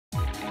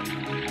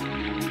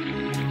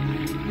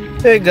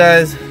Hey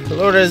guys,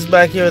 Lord is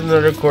back here with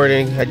another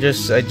recording. I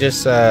just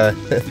decided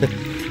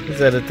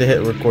to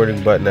hit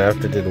record button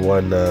after did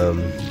one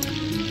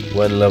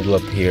level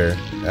up here.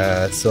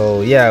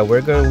 So yeah,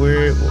 what were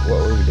we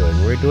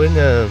doing? We're doing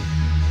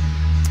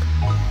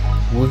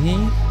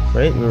Woohee,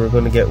 right? We were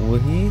going to get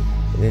Woohee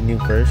in a new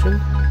version.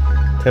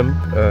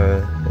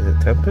 Is it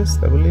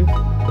Tempest? I believe.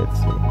 Let's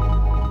see.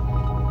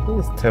 I think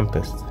it's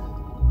Tempest.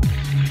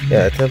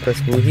 Yeah,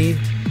 Tempest Woohee.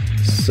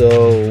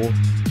 So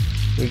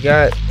we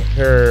got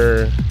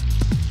her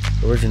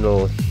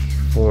original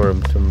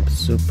form to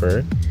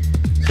super,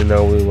 so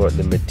now we want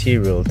the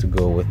material to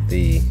go with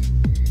the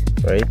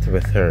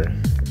with her.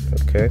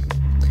 Okay,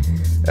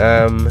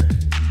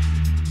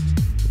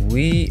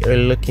 we are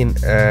looking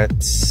at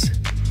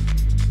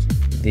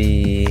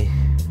the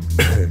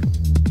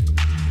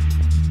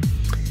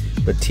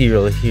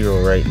material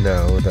hero right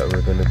now that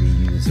we're going to be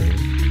using.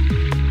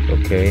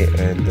 Okay,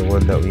 and the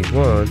one that we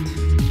want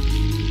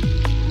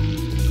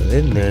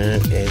in there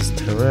is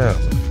Terrell,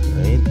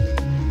 right?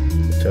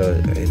 So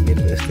I made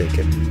a mistake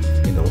and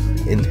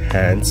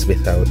enhance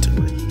without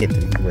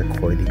hitting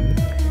recording.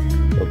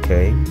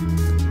 Okay.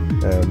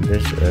 I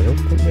don't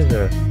think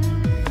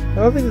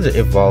there's an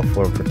evolve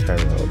form for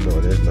Terrell.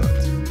 No, there's not.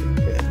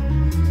 Yeah.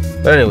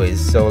 But anyways,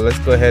 so let's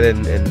go ahead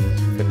and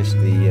finish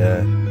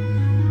the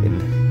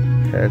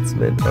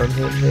enhancement on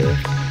him here.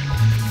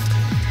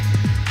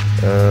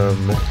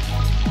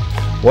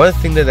 One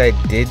thing that I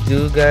did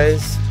do,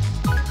 guys.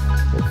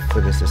 We'll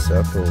finish this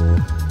up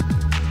and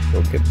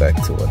we'll get back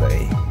to what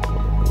I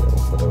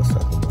was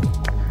talking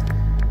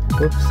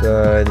about. Whoops,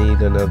 I need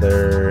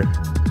another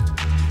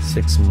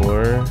 6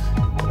 more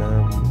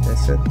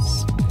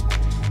essence.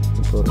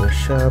 We'll go to the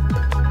shop,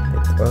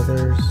 hit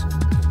others,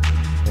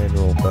 and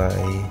we'll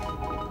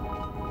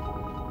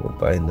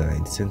buy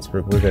 9 since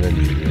we're gonna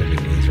need it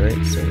anyways,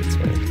 right? So it's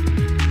fine.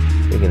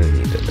 We're gonna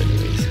need them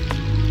anyways.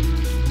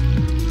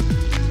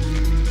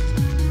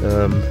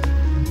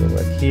 Go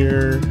back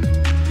here.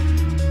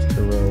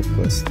 Row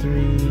plus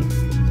 3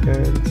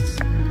 tenths.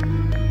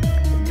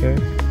 Okay.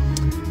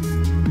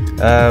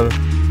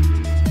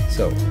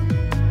 So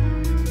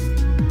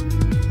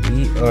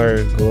we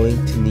are going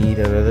to need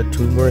another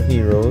 2 more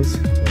heroes,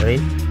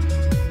 right?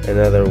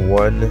 Another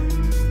 1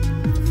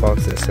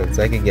 fox essence.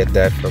 I can get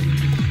that from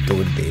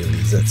doing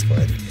dailies. That's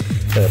fine.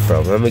 Not a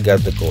problem. And we got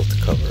the gold to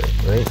cover it,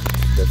 right?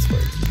 That's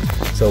fine.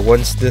 So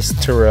once this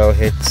Terrell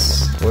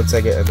hits, once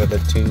I get another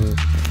 2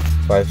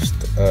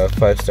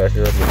 5-star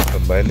heroes, I'm gonna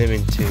combine them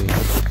into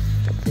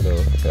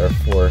our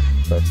 4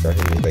 5-star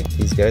heroes like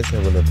these guys.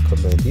 I'm gonna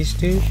combine these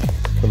 2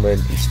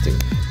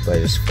 by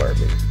just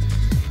farming.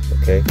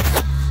 Okay.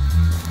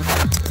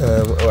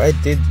 I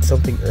did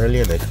something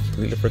earlier and I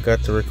completely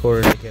forgot to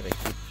record it again. I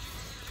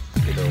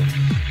keep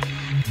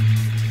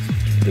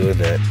doing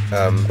that.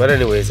 But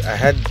anyways,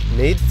 I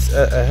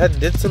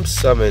did some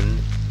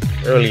summon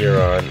earlier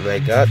on and I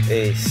got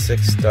a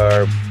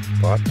 6-star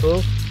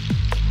bottle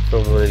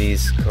from one of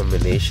these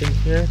combination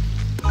here.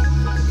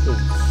 What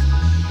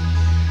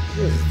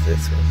is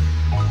this one?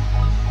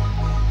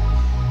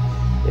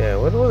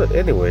 Yeah,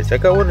 anyways, I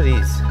got one of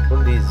these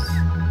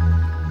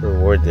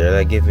reward there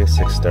that gave me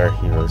 6-star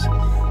heroes.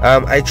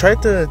 I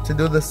tried to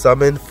do the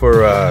summon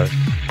for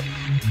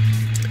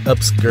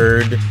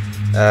Upskirt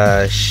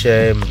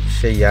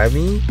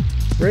Shayami,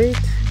 right?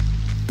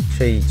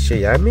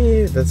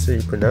 Shayami, that's how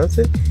you pronounce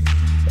it.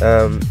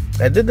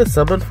 I did the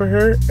summon for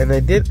her and I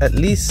did at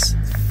least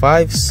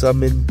 5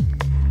 summon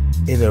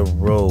in a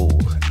row.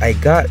 I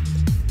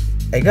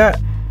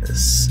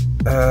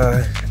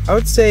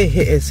would say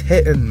it's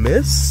hit and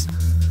miss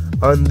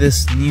on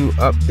this new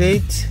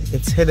update.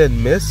 It's hit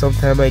and miss.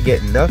 Sometimes I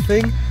get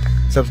nothing,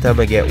 sometimes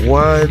I get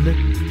 1.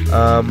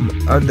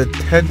 On the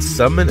 10th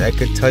summon I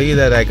could tell you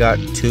that I got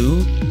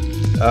 2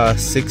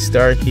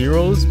 6-star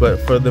heroes, but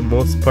for the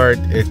most part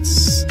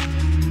it's,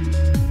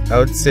 I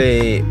would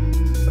say,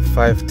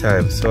 5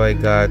 times. So I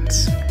got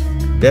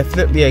 2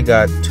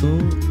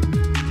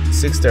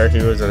 6-star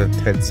heroes on a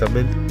 10th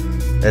summon,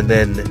 and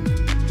then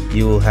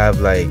you will have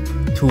like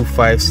 2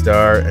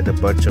 5-star and a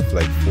bunch of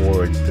like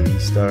 4 and 3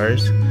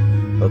 stars.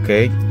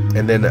 Okay,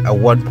 and then at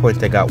one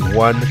point I got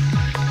 1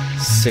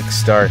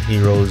 6-star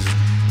heroes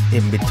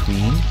in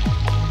between.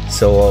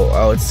 So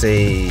I would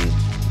say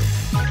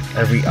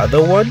every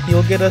other one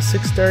you'll get a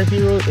 6-star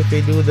hero if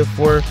they do the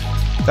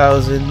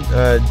 4,000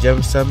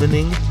 gem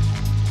summoning.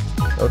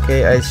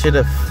 Okay, I should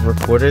have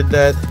recorded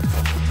that.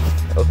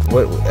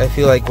 I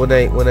feel like when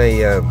I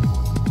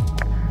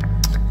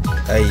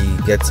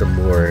get some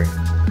more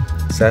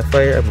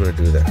sapphire, I'm gonna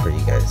do that for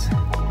you guys.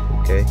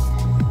 Okay,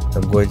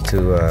 I'm going to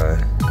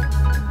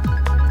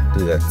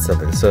do that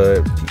summon so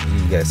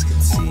you guys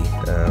can see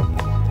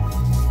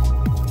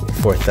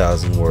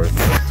 4,000 worth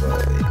of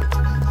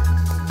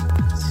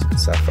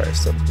sapphire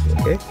summon.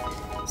 Okay,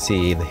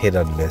 see the hit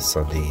and miss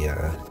on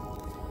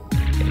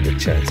the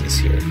chances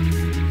here.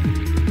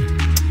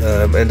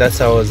 And that's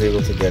how I was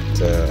able to get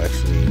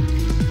actually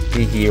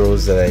the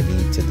heroes that I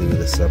need to do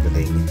the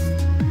summoning,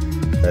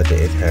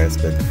 the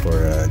enhancement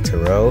for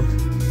Terrell,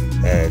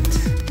 and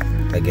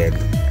again,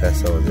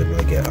 that's how I was able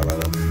to get a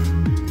lot of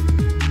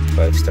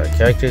 5-star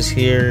characters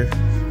here,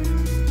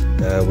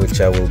 which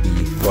I will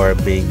be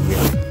farming.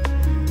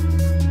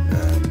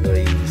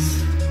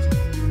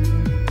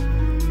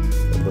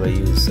 I'm gonna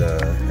use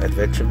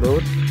adventure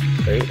mode,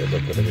 right? And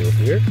I'm gonna go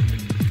here,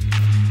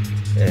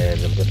 and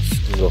I'm gonna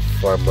go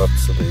farm up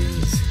some of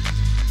these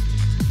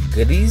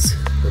goodies.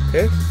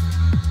 Okay,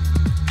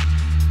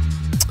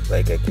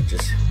 like I could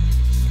just,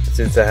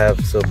 since I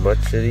have so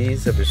much of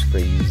these, I'm just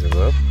gonna use them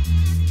up.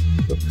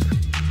 Oops.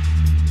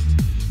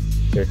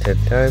 Here 10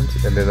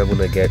 times, and then I'm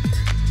gonna get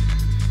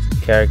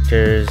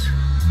characters,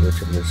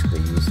 which I'm just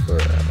gonna use for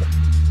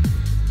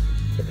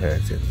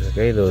enhancing.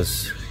 Okay,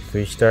 those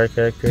 3-star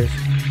characters.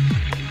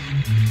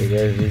 Okay,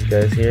 guys, these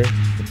guys here,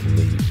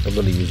 I'm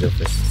gonna use them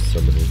for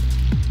some of them.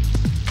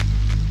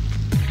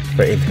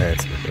 For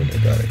enhancement. Oh my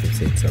god, I can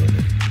say some of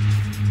them.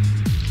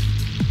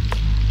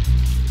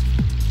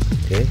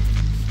 Okay.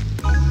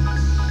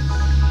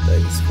 That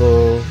is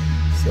full.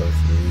 So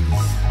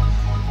these.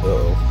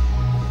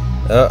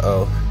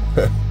 Uh-oh.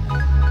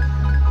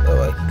 Oh,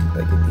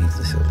 I can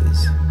easily sell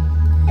these.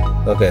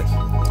 Okay,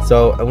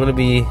 so I'm gonna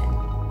be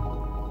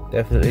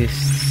definitely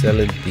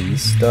selling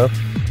these stuff.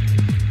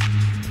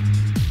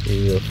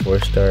 These are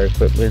 4-star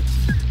equipment,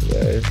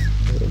 guys.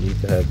 I don't need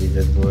to have these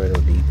anymore. I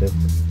don't need them.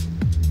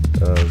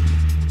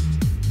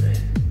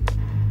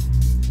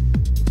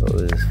 Oh,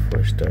 this is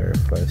 4-star,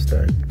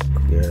 5-star.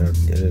 Yeah, I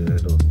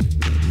don't need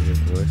these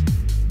anymore.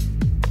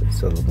 Let's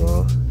sell them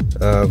all.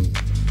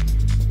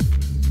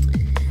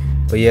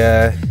 But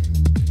yeah,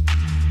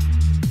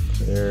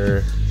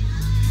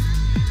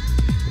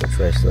 which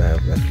I still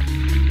have left?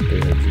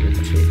 300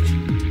 and change.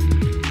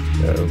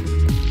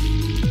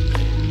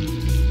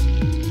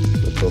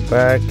 We'll go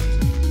back.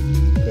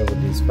 Grab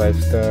these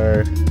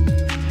 5-star.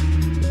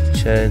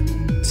 Enchant.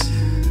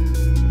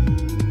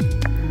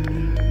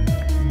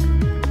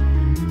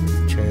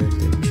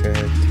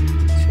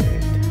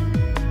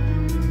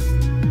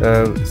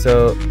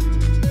 So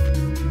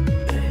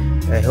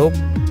I hope.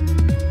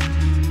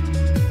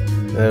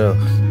 I don't know.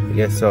 I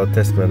guess I'll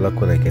test my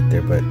luck when I get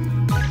there, but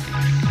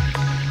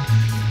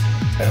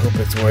I hope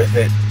it's worth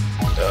it.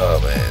 Oh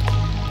man.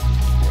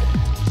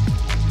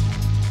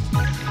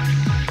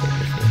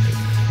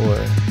 4.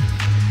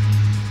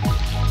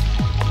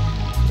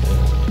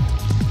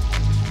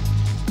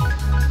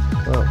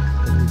 Oh,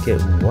 did you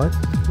get what?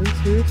 Are you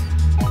serious?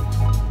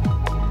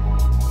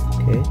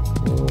 Okay,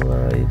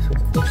 we'll use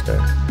some 4-star.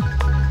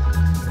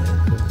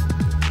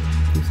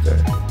 2-star.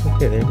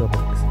 Okay, there you go, Max.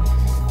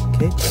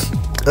 Okay.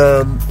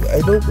 I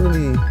don't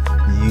really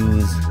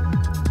use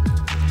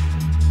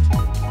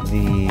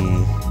the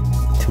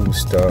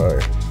 2-star.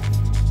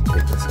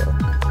 Take this off.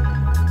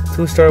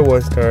 2-star,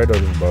 1-star,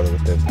 don't even bother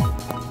with them.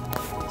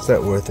 It's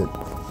not worth it.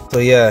 So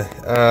yeah,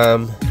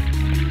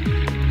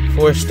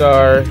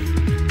 4-star,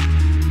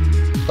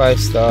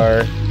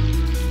 5-star,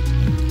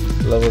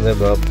 level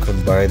them up,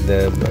 combine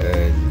them,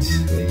 and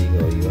there you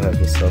go. You have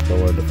yourself a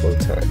wonderful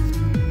time.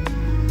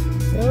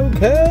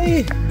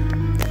 Okay.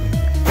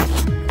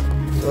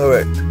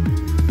 Alright.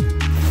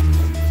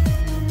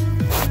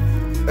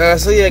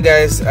 So yeah,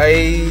 guys,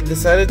 I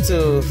decided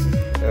to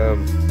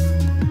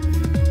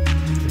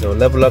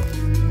level up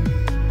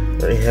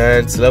or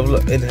enhance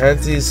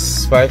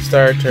these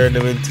 5-star, turn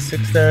them into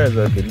 6-star, as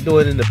I've been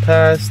doing in the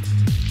past,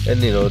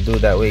 and do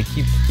it that way.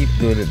 Keep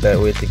doing it that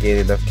way to gain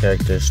enough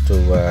characters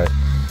to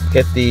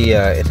get the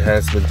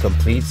enhancement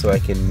complete, so I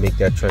can make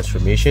that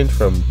transformation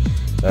from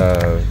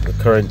the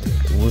current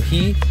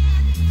Woohee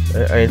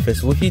Iron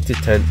Fist Woohee to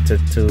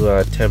Tempest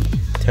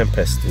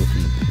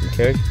Woohee.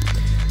 Okay,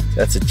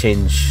 that's a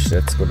change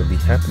that's going to be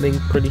happening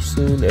pretty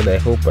soon, and I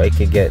hope I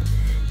can get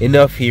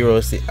enough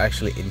heroes to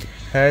actually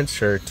enhance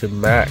her to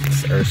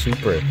max or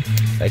super,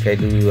 like I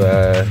do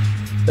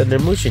Thunder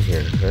Motion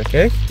here.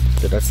 Okay,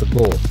 so that's the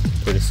goal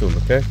pretty soon.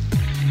 Okay,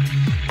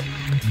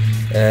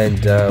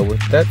 and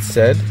with that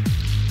said,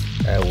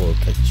 I will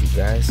catch you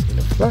guys in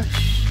a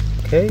flash.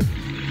 Okay,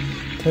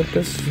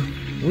 Tempest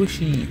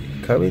Woohee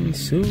coming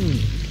soon.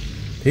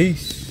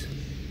 Peace.